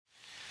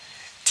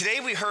Today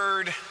we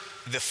heard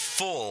the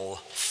full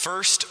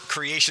first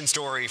creation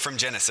story from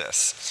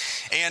Genesis.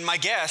 And my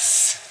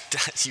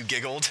guess, you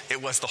giggled,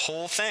 it was the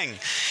whole thing.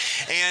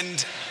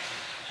 And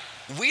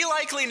we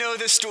likely know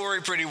this story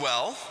pretty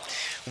well.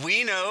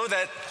 We know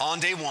that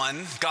on day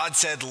one, God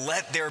said,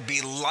 "Let there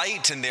be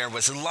light," and there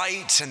was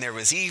light, and there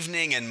was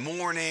evening and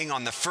morning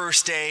on the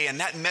first day, and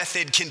that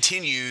method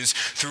continues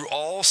through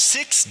all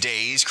 6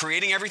 days,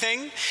 creating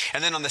everything.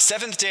 And then on the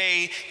seventh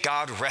day,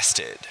 God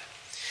rested.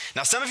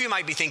 Now, some of you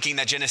might be thinking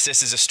that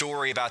Genesis is a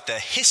story about the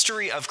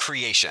history of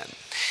creation,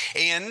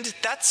 and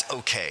that's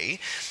okay.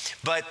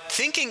 But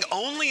thinking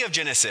only of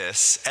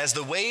Genesis as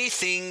the way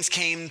things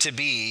came to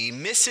be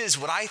misses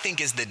what I think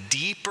is the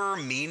deeper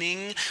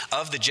meaning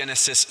of the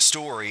Genesis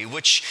story,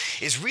 which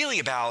is really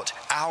about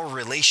our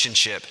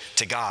relationship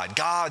to God,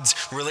 God's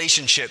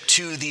relationship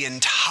to the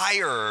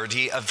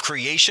entirety of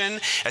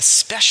creation,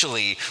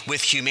 especially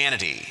with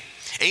humanity.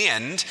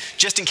 And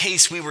just in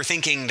case we were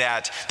thinking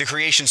that the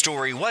creation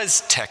story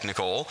was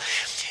technical,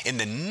 in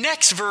the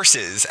next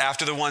verses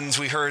after the ones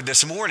we heard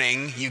this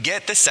morning, you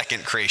get the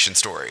second creation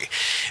story.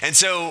 And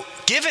so,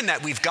 given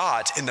that we've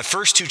got in the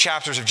first 2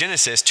 chapters of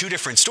Genesis 2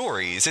 different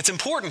stories, it's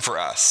important for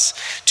us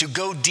to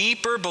go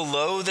deeper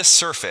below the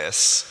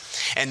surface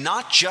and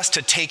not just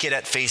to take it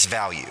at face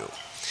value.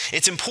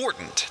 It's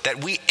important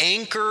that we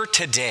anchor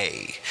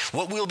today,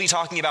 what we'll be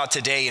talking about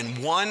today,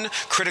 in one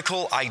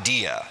critical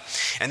idea,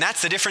 and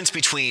that's the difference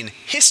between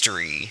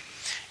history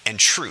and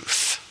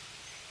truth.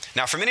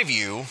 Now, for many of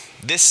you,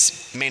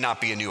 this may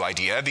not be a new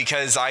idea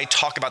because I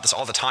talk about this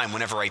all the time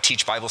whenever I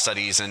teach Bible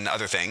studies and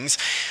other things.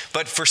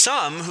 But for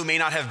some who may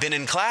not have been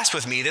in class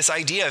with me, this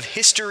idea of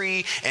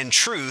history and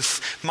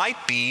truth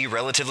might be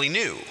relatively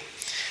new.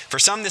 For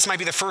some, this might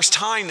be the first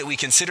time that we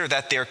consider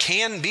that there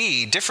can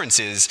be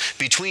differences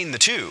between the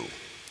two.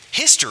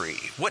 History,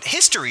 what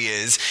history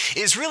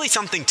is really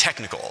something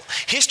technical.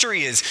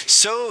 History is,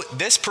 so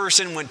this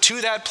person went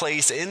to that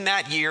place in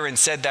that year and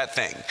said that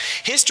thing.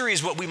 History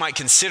is what we might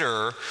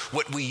consider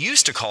what we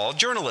used to call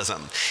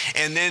journalism.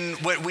 And then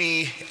what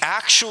we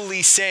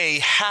actually say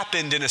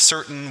happened in a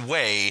certain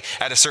way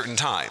at a certain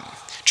time.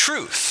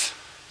 Truth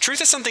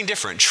is something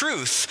different.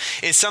 Truth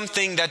is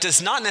something that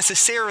does not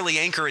necessarily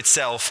anchor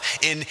itself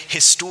in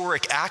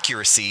historic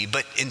accuracy,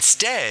 but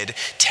instead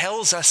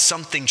tells us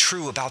something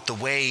true about the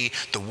way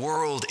the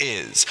world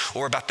is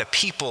or about the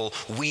people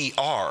we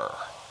are.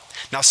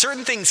 Now,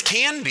 certain things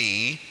can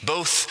be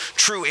both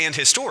true and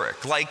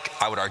historic, like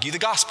I would argue the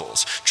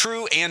Gospels,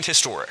 true and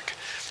historic.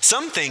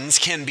 Some things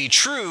can be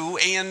true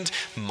and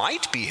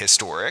might be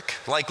historic,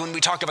 like when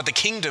we talk about the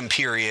kingdom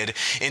period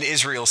in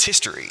Israel's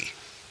history.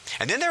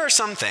 And then there are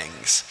some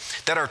things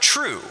that are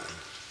true,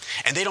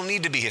 and they don't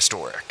need to be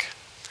historic,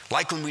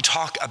 like when we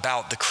talk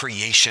about the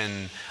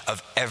creation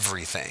of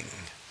everything.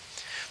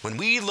 When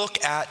we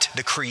look at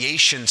the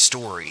creation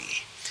story,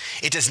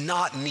 it does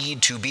not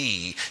need to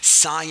be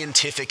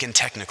scientific and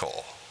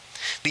technical,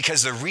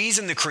 because the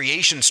reason the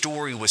creation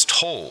story was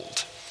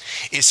told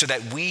is so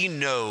that we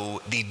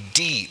know the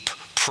deep,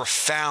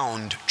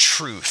 profound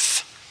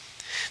truth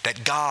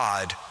that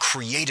God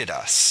created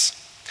us.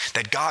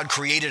 That God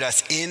created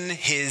us in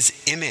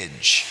his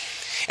image.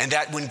 And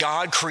that when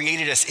God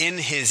created us in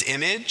his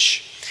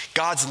image,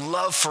 God's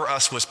love for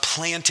us was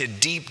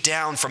planted deep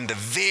down from the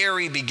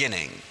very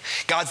beginning.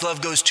 God's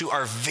love goes to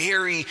our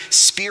very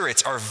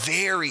spirits, our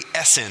very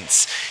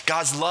essence.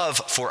 God's love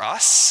for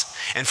us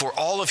and for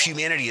all of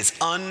humanity is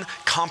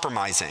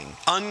uncompromising,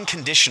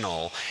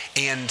 unconditional,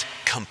 and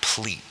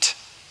complete.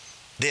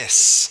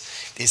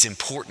 This is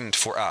important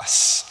for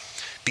us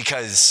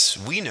because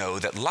we know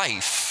that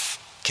life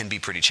can be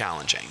pretty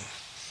challenging.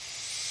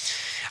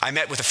 I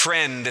met with a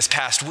friend this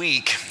past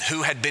week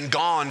who had been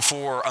gone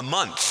for a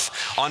month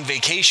on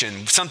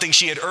vacation, something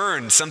she had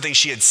earned, something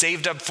she had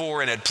saved up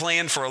for and had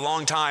planned for a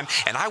long time.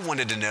 And I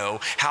wanted to know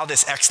how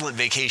this excellent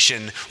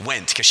vacation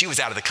went because she was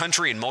out of the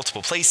country in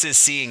multiple places,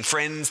 seeing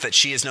friends that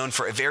she has known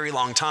for a very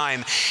long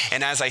time.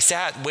 And as I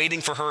sat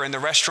waiting for her in the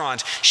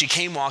restaurant, she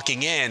came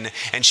walking in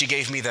and she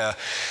gave me the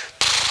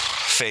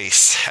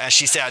face as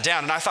she sat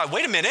down. And I thought,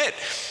 wait a minute.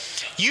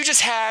 You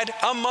just had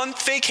a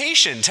month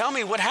vacation. Tell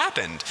me what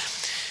happened.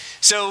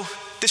 So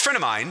this friend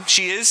of mine,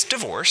 she is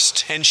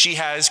divorced and she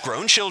has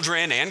grown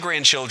children and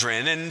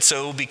grandchildren. And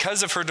so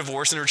because of her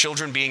divorce and her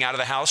children being out of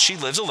the house, she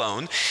lives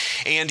alone.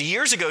 And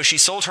years ago, she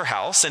sold her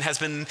house and has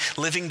been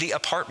living the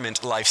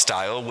apartment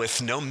lifestyle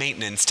with no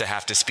maintenance to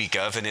have to speak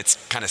of. And it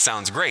kind of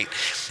sounds great,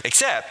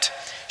 except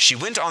she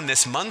went on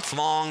this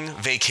month-long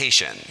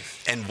vacation.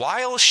 And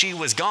while she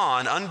was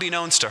gone,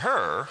 unbeknownst to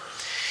her,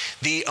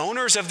 the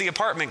owners of the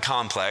apartment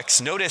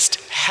complex noticed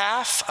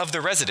half of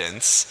the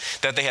residents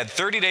that they had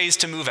 30 days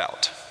to move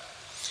out.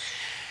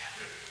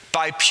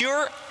 By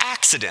pure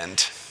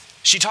accident,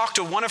 she talked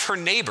to one of her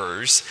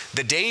neighbors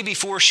the day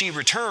before she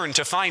returned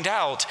to find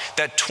out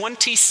that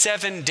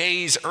 27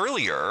 days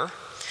earlier,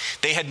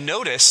 they had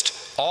noticed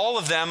all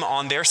of them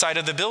on their side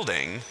of the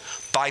building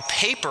by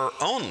paper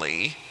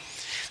only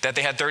that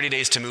they had 30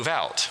 days to move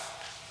out.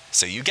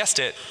 So you guessed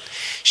it,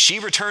 she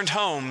returned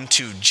home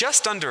to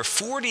just under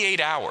 48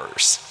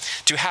 hours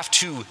to have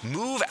to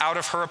move out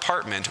of her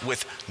apartment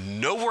with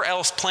nowhere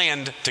else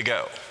planned to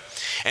go.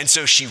 And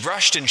so she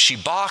rushed and she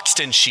boxed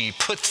and she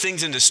put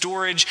things into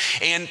storage.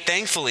 And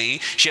thankfully,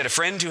 she had a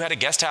friend who had a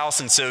guest house,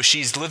 and so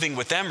she's living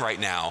with them right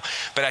now.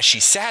 But as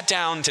she sat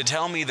down to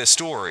tell me the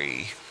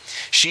story,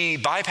 she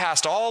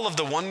bypassed all of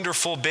the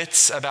wonderful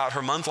bits about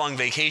her month-long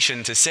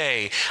vacation to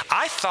say,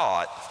 I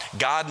thought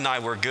God and I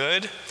were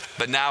good,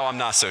 but now I'm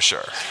not so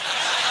sure.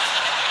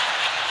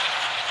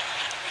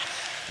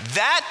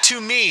 That, to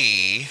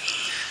me,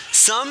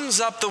 sums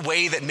up the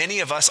way that many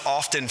of us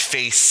often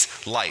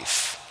face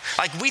life.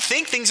 Like, we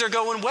think things are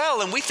going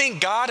well, and we think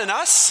God and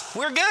us,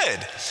 we're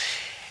good.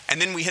 And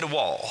then we hit a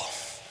wall.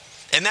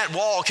 And that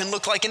wall can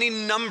look like any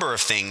number of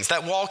things.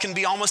 That wall can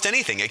be almost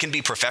anything. It can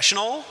be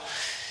professional.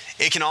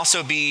 It can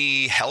also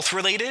be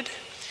health-related.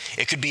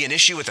 It could be an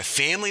issue with a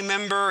family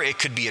member. It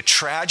could be a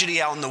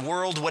tragedy out in the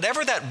world.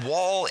 Whatever that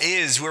wall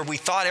is, where we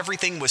thought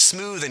everything was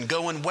smooth and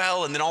going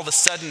well, and then all of a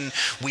sudden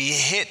we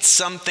hit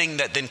something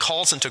that then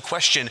calls into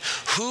question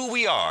who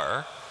we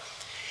are,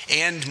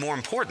 and more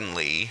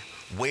importantly,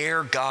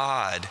 where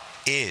God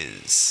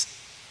is.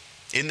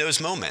 In those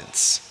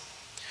moments,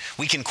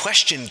 we can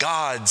question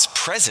God's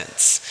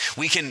presence.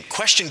 We can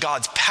question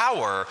God's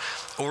power,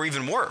 or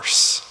even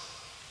worse.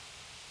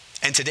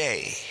 And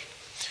today,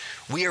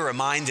 we are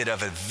reminded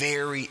of a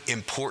very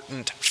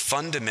important,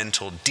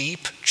 fundamental,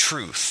 deep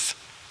truth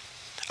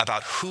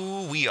about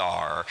who we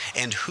are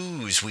and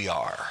whose we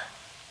are.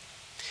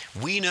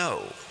 We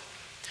know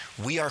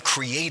we are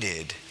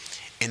created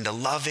in the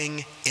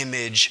loving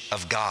image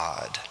of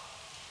God.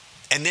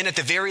 And then at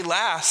the very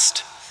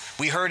last,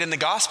 we heard in the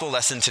gospel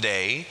lesson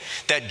today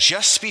that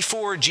just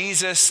before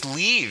Jesus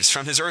leaves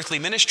from his earthly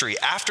ministry,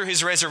 after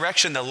his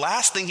resurrection, the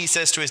last thing he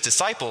says to his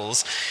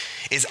disciples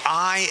is,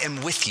 I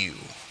am with you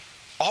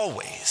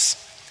always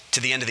to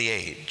the end of the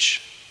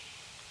age.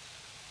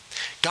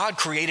 God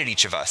created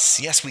each of us.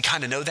 Yes, we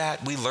kind of know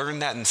that. We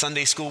learned that in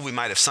Sunday school. We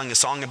might have sung a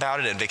song about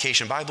it in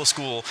Vacation Bible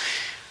School.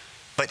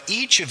 But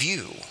each of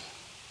you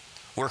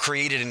were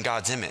created in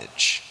God's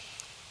image.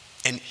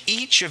 And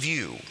each of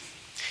you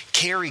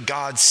carry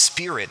God's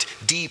Spirit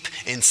deep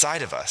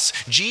inside of us.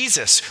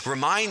 Jesus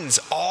reminds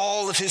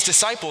all of his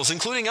disciples,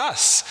 including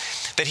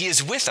us, that he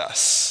is with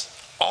us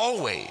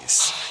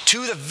always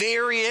to the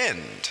very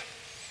end.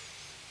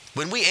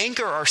 When we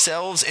anchor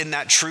ourselves in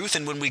that truth,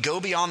 and when we go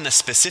beyond the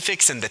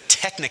specifics and the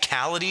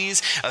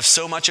technicalities of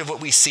so much of what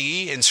we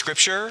see in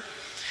Scripture,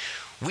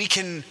 we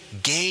can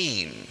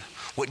gain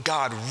what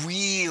God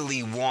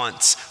really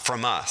wants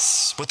from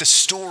us, what the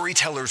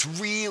storytellers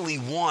really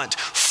want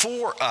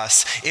for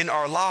us in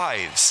our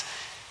lives,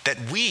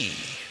 that we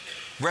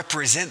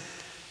represent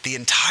the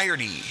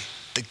entirety,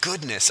 the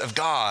goodness of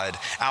God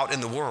out in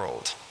the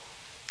world.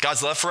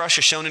 God's love for us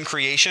is shown in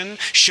creation,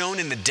 shown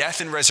in the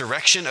death and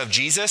resurrection of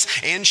Jesus,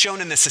 and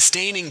shown in the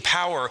sustaining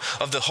power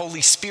of the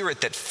Holy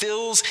Spirit that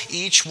fills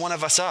each one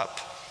of us up.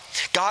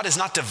 God is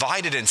not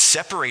divided and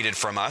separated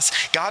from us.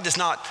 God does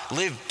not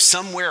live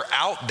somewhere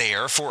out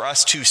there for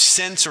us to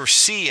sense or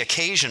see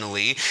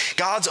occasionally.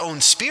 God's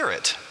own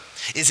Spirit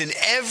is in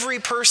every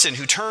person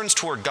who turns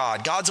toward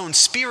God. God's own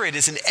Spirit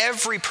is in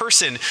every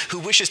person who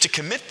wishes to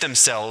commit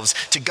themselves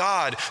to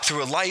God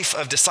through a life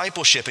of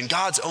discipleship. And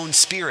God's own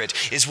Spirit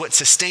is what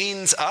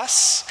sustains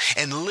us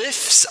and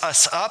lifts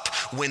us up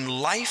when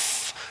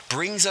life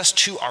brings us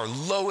to our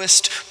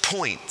lowest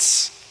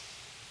points.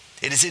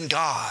 It is in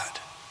God,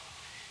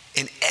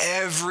 in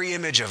every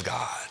image of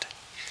God,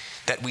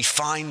 that we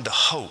find the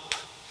hope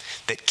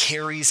that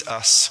carries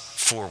us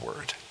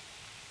forward.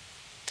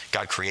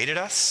 God created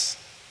us.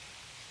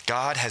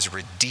 God has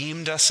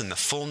redeemed us in the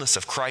fullness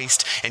of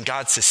Christ, and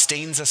God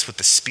sustains us with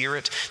the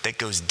Spirit that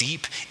goes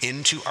deep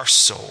into our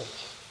soul.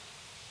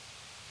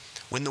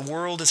 When the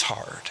world is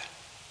hard,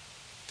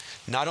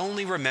 not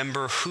only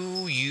remember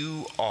who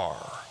you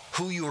are,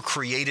 who you are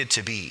created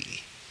to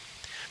be,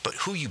 but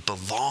who you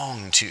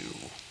belong to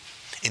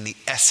in the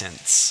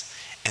essence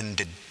and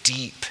the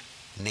deep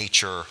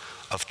nature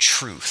of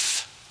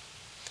truth.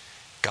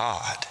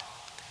 God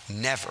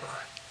never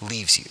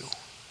leaves you,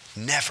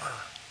 never.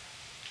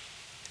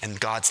 And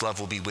God's love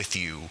will be with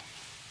you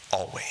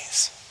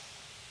always.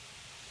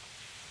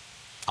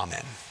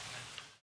 Amen.